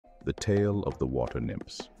The Tale of the Water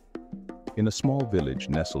Nymphs. In a small village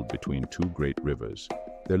nestled between two great rivers,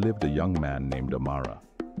 there lived a young man named Amara.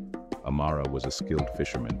 Amara was a skilled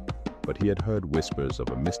fisherman, but he had heard whispers of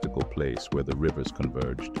a mystical place where the rivers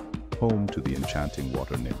converged, home to the enchanting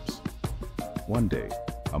water nymphs. One day,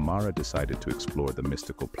 Amara decided to explore the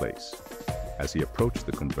mystical place. As he approached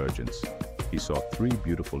the convergence, he saw three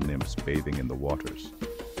beautiful nymphs bathing in the waters.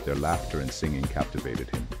 Their laughter and singing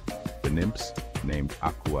captivated him. The nymphs, named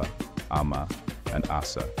Aqua, Ama, and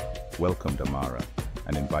Asa, welcomed Amara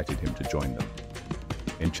and invited him to join them.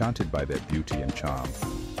 Enchanted by their beauty and charm,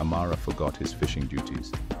 Amara forgot his fishing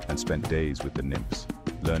duties and spent days with the nymphs,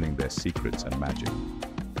 learning their secrets and magic.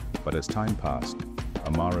 But as time passed,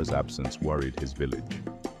 Amara's absence worried his village.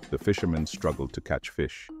 The fishermen struggled to catch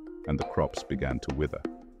fish, and the crops began to wither.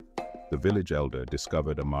 The village elder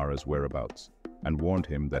discovered Amara's whereabouts and warned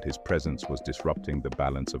him that his presence was disrupting the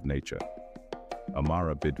balance of nature.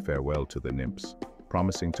 Amara bid farewell to the nymphs,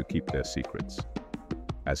 promising to keep their secrets.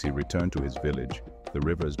 As he returned to his village, the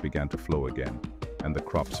rivers began to flow again, and the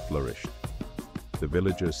crops flourished. The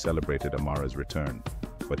villagers celebrated Amara's return,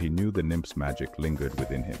 but he knew the nymphs' magic lingered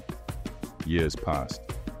within him. Years passed,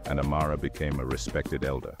 and Amara became a respected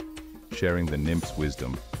elder, sharing the nymphs'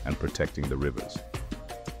 wisdom and protecting the rivers.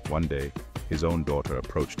 One day, his own daughter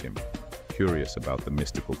approached him, curious about the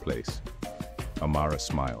mystical place. Amara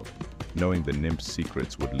smiled, knowing the nymphs'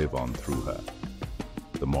 secrets would live on through her.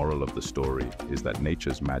 The moral of the story is that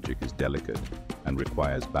nature's magic is delicate and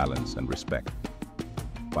requires balance and respect.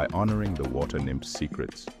 By honoring the water nymphs'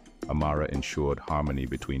 secrets, Amara ensured harmony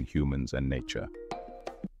between humans and nature.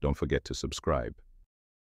 Don't forget to subscribe.